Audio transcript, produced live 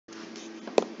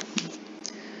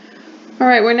All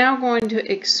right, we're now going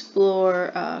to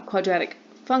explore quadratic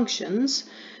functions,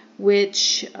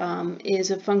 which is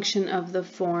a function of the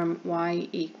form y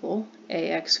equal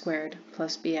ax squared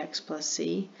plus bx plus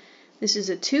c. This is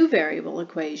a two-variable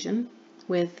equation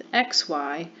with x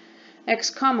comma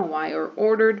y, or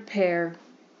ordered pair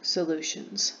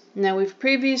solutions. Now, we've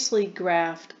previously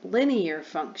graphed linear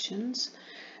functions,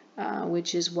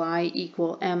 which is y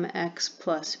equal mx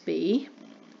plus b,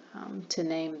 to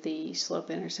name the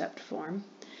slope-intercept form.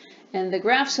 And the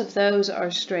graphs of those are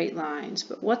straight lines.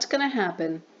 But what's going to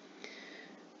happen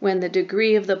when the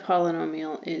degree of the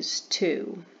polynomial is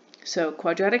 2? So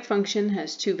quadratic function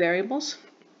has two variables.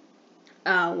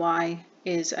 Y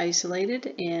is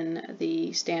isolated in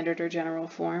the standard or general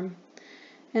form,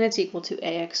 and it's equal to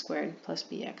ax squared plus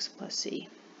bx plus c.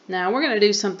 Now we're going to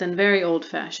do something very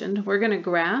old-fashioned. We're going to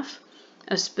graph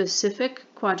a specific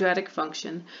quadratic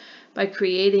function by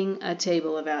creating a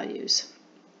table of values.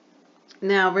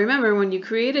 Now remember, when you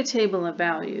create a table of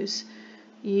values,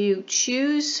 you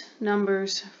choose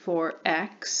numbers for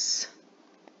x,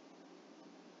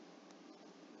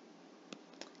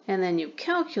 and then you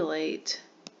calculate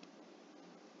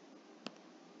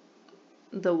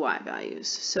the y values.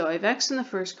 So I have x in the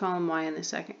first column, y in the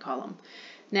second column.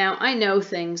 Now I know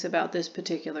things about this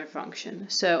particular function,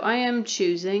 so I am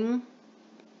choosing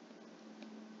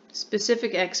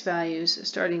specific x values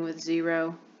starting with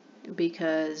 0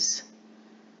 because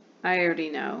I already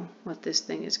know what this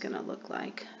thing is going to look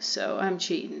like. So I'm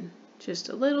cheating just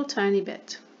a little tiny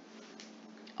bit.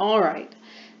 Alright,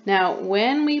 now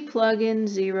when we plug in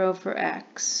 0 for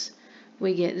x,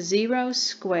 we get 0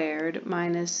 squared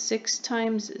minus 6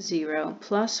 times 0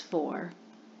 plus 4,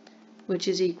 which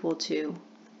is equal to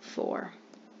 4.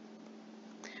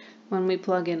 When we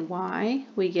plug in y,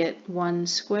 we get 1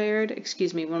 squared,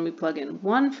 when we plug in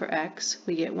 1 for x,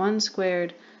 we get 1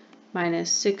 squared minus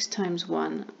 6 times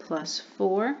 1 plus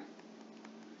 4,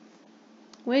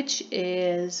 which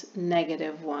is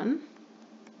negative 1.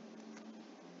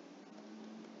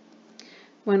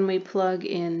 When we plug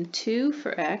in 2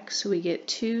 for x, we get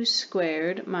 2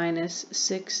 squared minus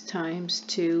 6 times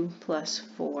 2 plus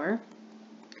 4,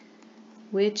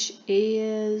 which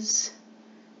is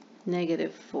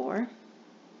negative 4.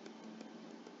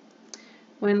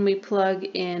 When we plug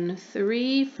in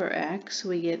 3 for x,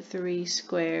 we get 3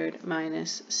 squared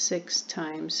minus 6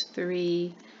 times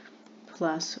 3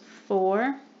 plus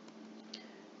 4,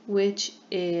 which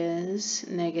is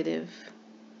negative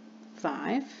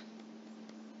 5.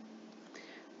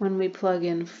 When we plug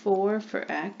in 4 for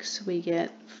x, we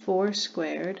get 4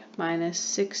 squared minus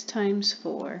 6 times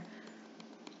 4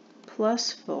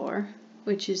 plus 4,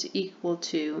 which is equal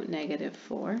to negative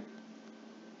 4.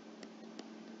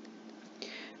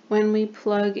 When we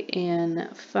plug in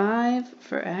 5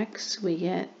 for x, we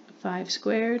get 5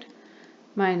 squared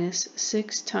minus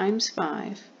 6 times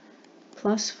 5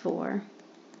 plus 4,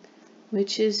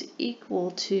 which is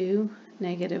equal to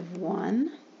negative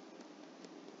 1.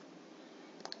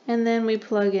 And then we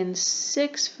plug in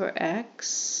 6 for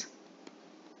x,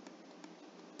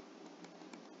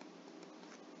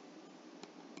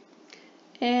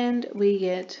 and we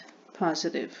get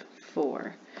positive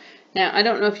 4. Now, I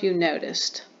don't know if you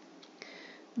noticed,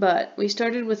 but we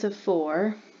started with a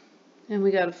 4, and we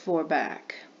got a 4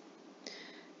 back.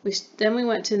 Then we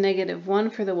went to negative 1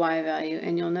 for the y value,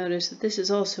 and you'll notice that this is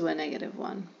also a negative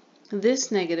 1.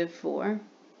 This negative 4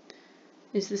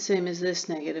 is the same as this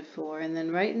negative 4, and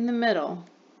then right in the middle,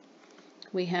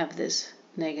 we have this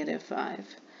negative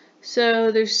 5.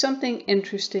 So there's something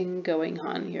interesting going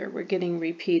on here. We're getting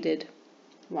repeated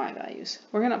y values.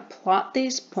 We're going to plot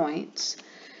these points.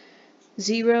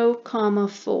 0,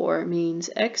 4 means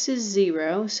x is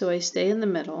 0, so I stay in the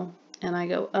middle, and I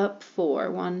go up 4.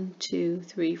 1, 2,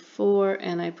 3, 4,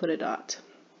 and I put a dot.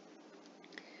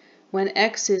 When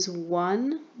x is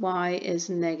 1, y is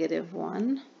negative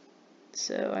 1.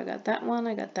 So I got that one,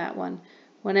 I got that one.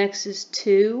 When x is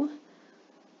 2,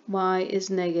 y is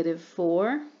negative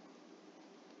 4.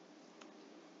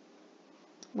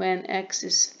 When x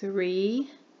is 3,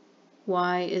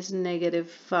 y is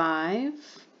negative 5.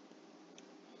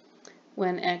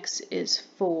 When x is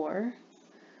 4,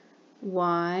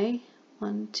 y,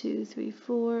 1, 2, 3,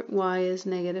 4, y is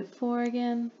negative 4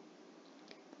 again.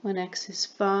 When x is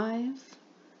 5,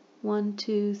 1,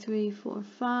 2, 3, 4,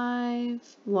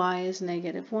 5, y is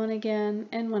negative 1 again.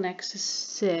 And when x is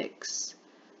 6,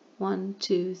 1,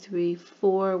 2, 3,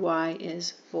 4, y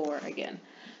is 4 again.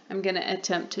 I'm going to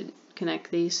attempt to connect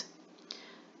these.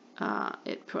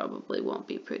 It probably won't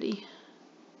be pretty.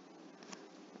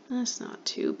 That's not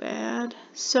too bad.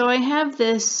 So I have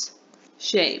this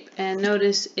shape, and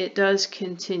notice it does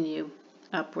continue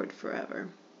upward forever.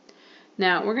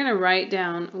 Now we're going to write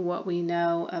down what we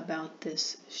know about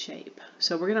this shape.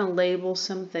 So we're going to label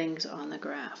some things on the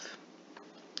graph.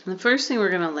 And the first thing we're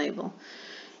going to label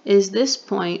is this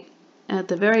point at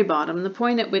the very bottom, the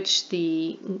point at which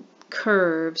the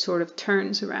curve sort of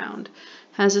turns around,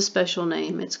 has a special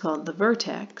name. It's called the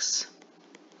vertex,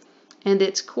 and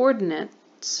its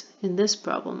coordinates in this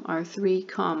problem are 3,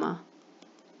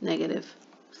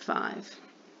 -5.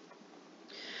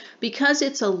 Because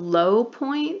it's a low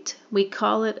point, we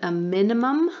call it a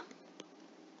minimum.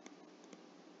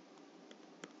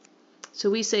 So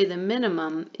we say the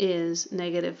minimum is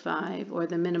 -5, or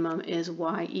the minimum is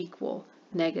y equal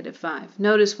 -5.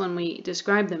 Notice when we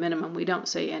describe the minimum, we don't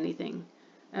say anything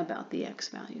about the x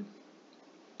value.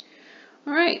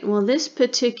 All right, well, this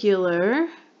particular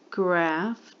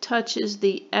graph touches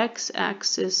the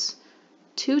x-axis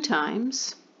 2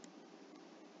 times.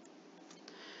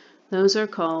 Those are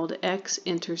called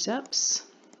x-intercepts.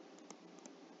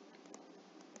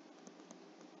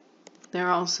 They're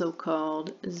also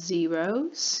called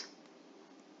zeros.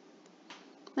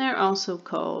 They're also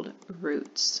called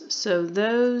roots. So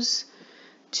those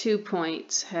 2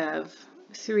 points have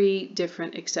 3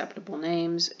 different acceptable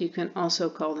names. You can also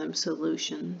call them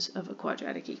solutions of a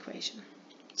quadratic equation.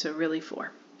 So really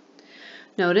 4.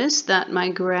 Notice that my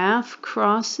graph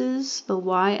crosses the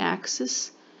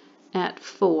y-axis at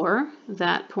 4.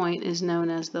 That point is known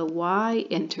as the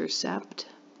y-intercept,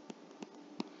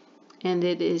 and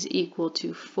it is equal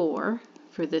to 4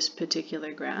 for this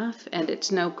particular graph, and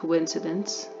it's no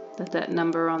coincidence that that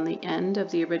number on the end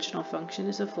of the original function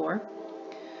is a 4.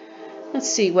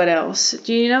 Let's see what else.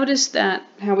 Do you notice that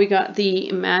how we got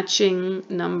the matching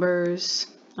numbers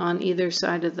on either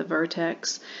side of the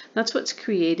vertex? That's what's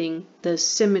creating the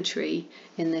symmetry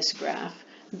in this graph.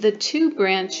 The 2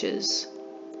 branches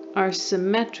are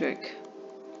symmetric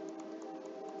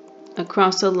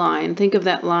across a line. Think of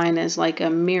that line as like a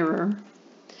mirror.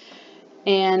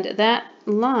 And that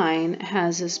line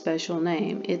has a special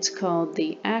name. It's called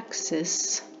the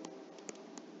axis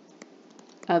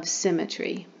of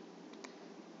symmetry.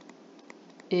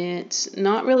 It's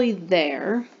not really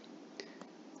there,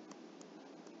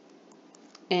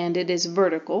 and it is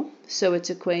vertical, so its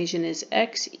equation is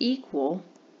x equal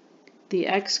the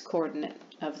x-coordinate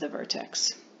of the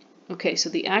vertex. Okay, so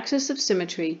the axis of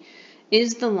symmetry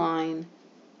is the line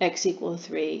x equal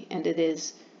 3, and it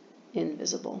is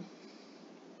invisible.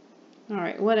 All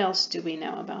right, what else do we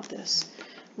know about this?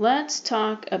 Let's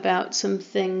talk about some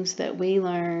things that we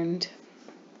learned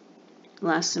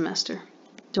last semester.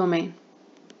 Domain.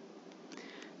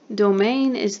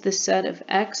 Domain is the set of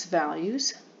x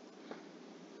values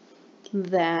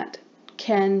that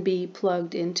can be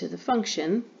plugged into the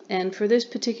function, and for this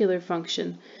particular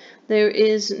function, there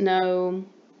is no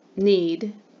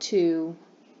need to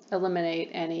eliminate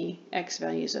any x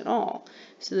values at all.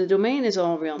 So the domain is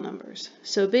all real numbers.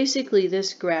 So basically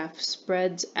this graph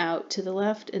spreads out to the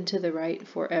left and to the right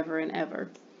forever and ever.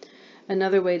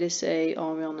 Another way to say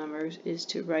all real numbers is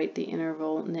to write the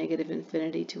interval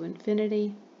 -∞ to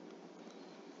infinity.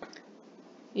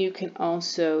 You can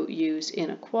also use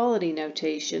inequality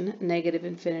notation.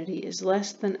 -∞ is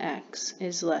less than x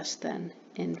is less than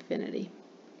infinity.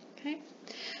 Okay,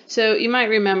 so you might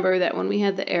remember that when we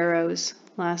had the arrows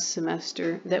last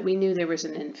semester that we knew there was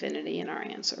an infinity in our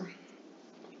answer.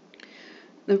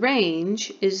 The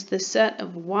range is the set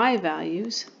of y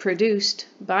values produced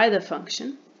by the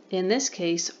function. In this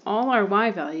case, all our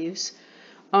y values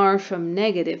are from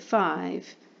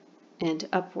 -5 and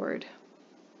upward.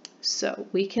 So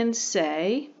we can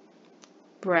say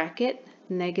bracket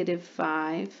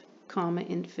 -5,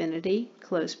 infinity,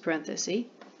 close parenthesis.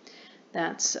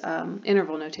 That's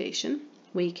interval notation.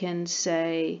 We can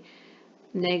say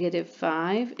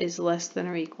 -5 is less than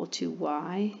or equal to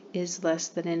y is less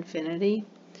than infinity.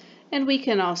 And we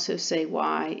can also say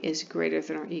y is greater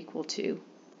than or equal to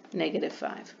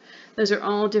 -5. Those are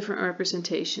all different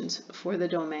representations for the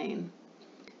domain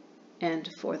and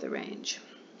for the range.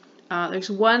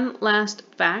 There's one last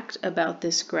fact about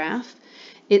this graph.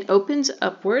 It opens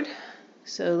upward,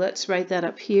 so let's write that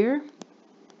up here.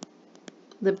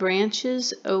 The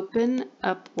branches open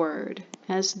upward.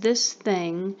 As this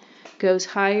thing goes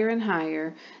higher and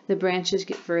higher, the branches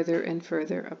get further and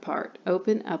further apart.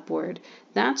 Open upward.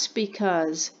 That's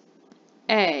because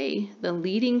A, the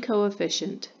leading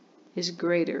coefficient, is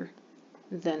greater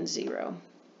than 0.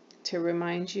 To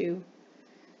remind you,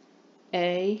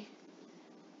 A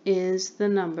is the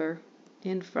number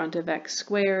in front of x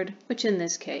squared, which in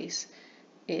this case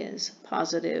is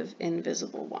positive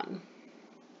invisible 1.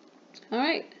 All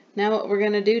right, now what we're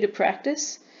going to do to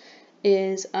practice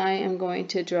is I am going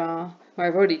to draw or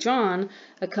I've already drawn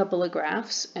a couple of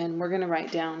graphs, and we're going to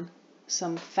write down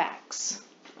some facts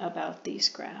about these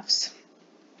graphs.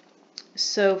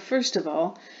 So first of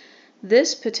all,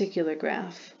 this particular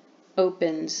graph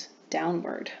opens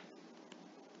downward.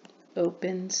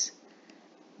 Opens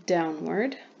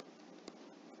downward.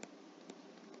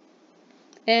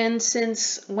 And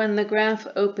since when the graph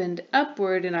opened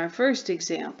upward in our first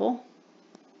example,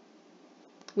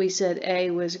 we said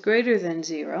a was greater than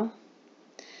 0,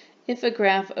 if a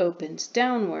graph opens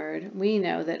downward, we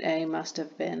know that a must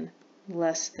have been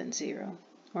less than 0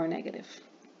 or negative.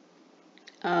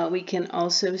 We can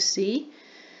also see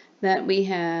that we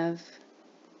have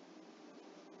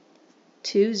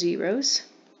 2 zeros,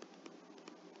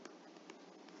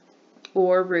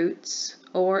 or roots,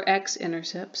 or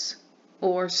x-intercepts,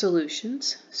 or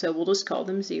solutions, so we'll just call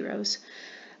them zeros.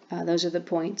 Those are the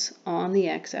points on the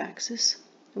x-axis.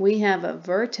 We have a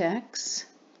vertex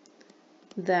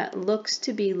that looks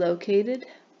to be located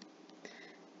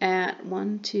at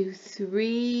 1, 2,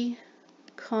 3,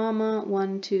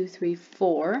 1, 2, 3,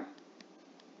 4.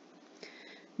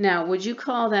 Now, would you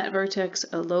call that vertex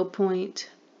a low point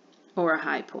or a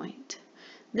high point?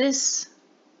 This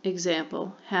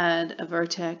example had a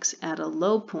vertex at a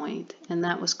low point, and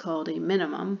that was called a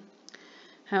minimum.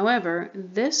 However,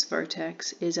 this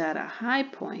vertex is at a high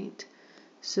point,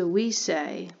 so we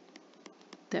say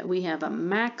that we have a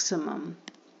maximum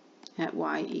at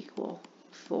y equal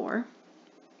 4.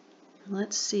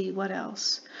 Let's see what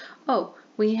else. Oh,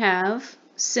 we have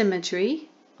symmetry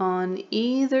on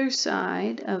either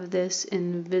side of this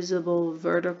invisible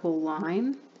vertical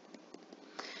line.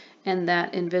 And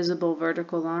that invisible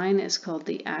vertical line is called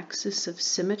the axis of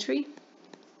symmetry.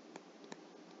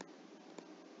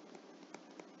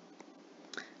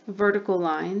 Vertical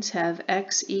lines have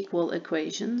x equal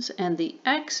equations, and the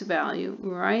x value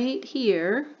right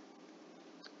here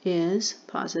is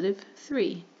positive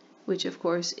 3, which of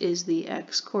course is the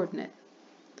x coordinate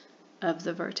of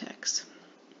the vertex.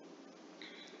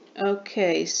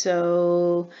 Okay,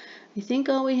 so I think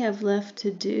all we have left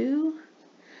to do,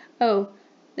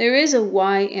 there is a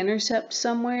y-intercept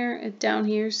somewhere, down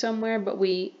here somewhere, but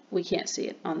we can't see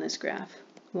it on this graph,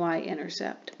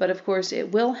 y-intercept. But of course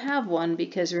it will have one,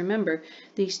 because remember,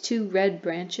 these two red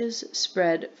branches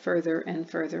spread further and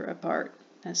further apart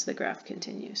as the graph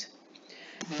continues.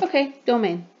 Okay,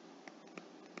 domain.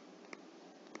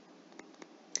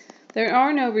 There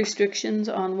are no restrictions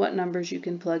on what numbers you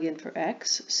can plug in for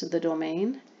x, so the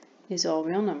domain is all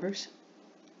real numbers.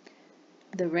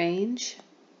 The range,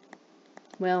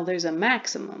 well, there's a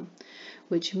maximum,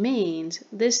 which means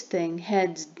this thing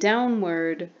heads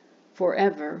downward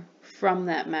forever from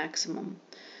that maximum.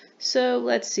 So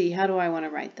let's see, how do I want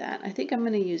to write that? I think I'm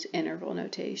going to use interval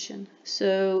notation.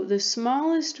 So the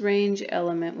smallest range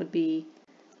element would be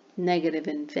negative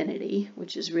infinity,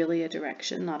 which is really a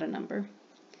direction, not a number.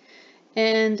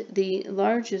 And the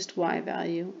largest y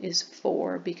value is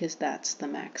 4, because that's the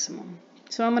maximum.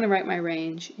 So I'm going to write my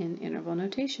range in interval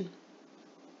notation.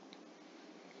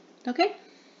 Okay,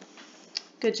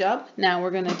 good job. Now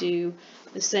we're going to do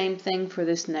the same thing for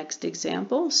this next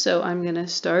example. So I'm going to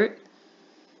start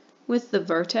with the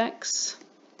vertex.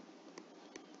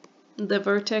 The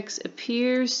vertex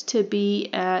appears to be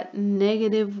at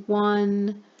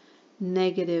 -1,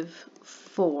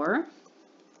 -4.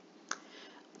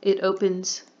 It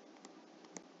opens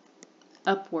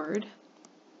upward,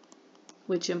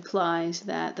 which implies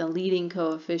that the leading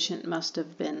coefficient must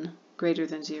have been greater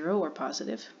than 0 or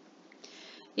positive.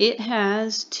 It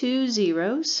has 2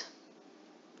 zeros.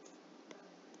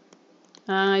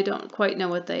 I don't quite know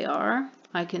what they are.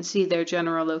 I can see their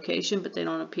general location, but they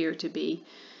don't appear to be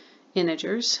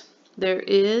integers. There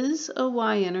is a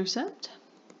y-intercept.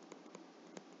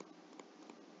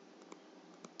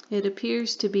 It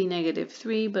appears to be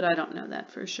 -3, but I don't know that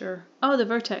for sure. Oh, the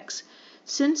vertex.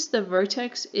 Since the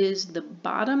vertex is the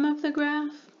bottom of the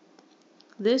graph,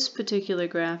 this particular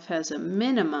graph has a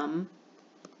minimum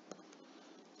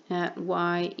at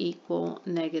y equal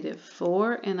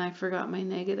 -4, and I forgot my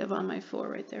negative on my 4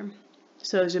 right there.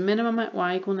 So there's a minimum at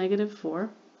y equal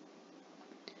 -4.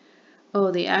 Oh,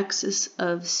 the axis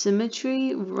of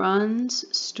symmetry runs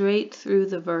straight through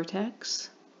the vertex.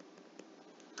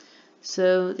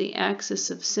 So the axis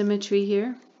of symmetry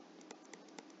here,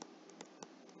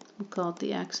 we'll call it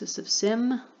the axis of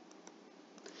sim,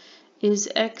 is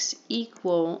x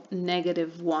equal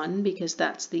 -1, because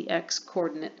that's the x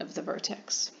coordinate of the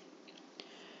vertex.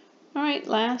 All right,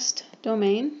 last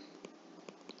domain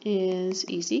is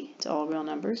easy. It's all real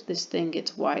numbers. This thing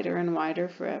gets wider and wider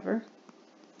forever.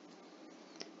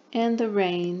 And the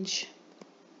range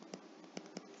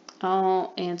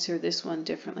I'll answer this one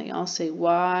differently. I'll say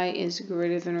y is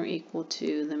greater than or equal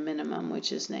to the minimum,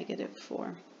 which is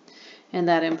 -4. And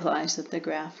that implies that the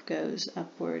graph goes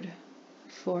upward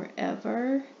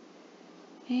forever.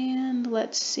 And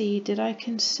let's see, did I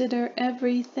consider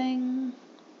everything?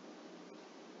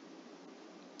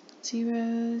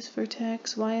 Zeros,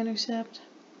 vertex, y-intercept.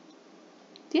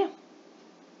 Yeah.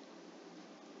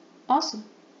 Awesome.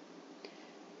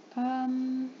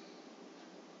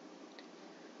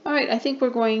 Alright, I think we're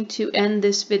going to end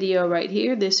this video right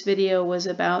here. This video was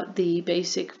about the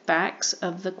basic facts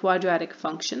of the quadratic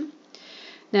function.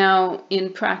 Now,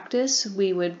 in practice,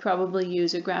 we would probably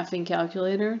use a graphing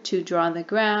calculator to draw the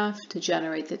graph, to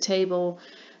generate the table,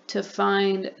 to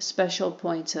find special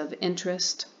points of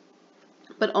interest.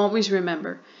 But always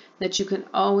remember that you can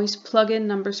always plug in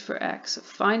numbers for x,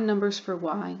 find numbers for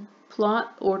y,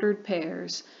 plot ordered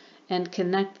pairs, and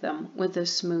connect them with a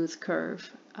smooth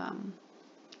curve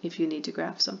if you need to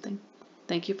graph something.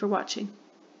 Thank you for watching.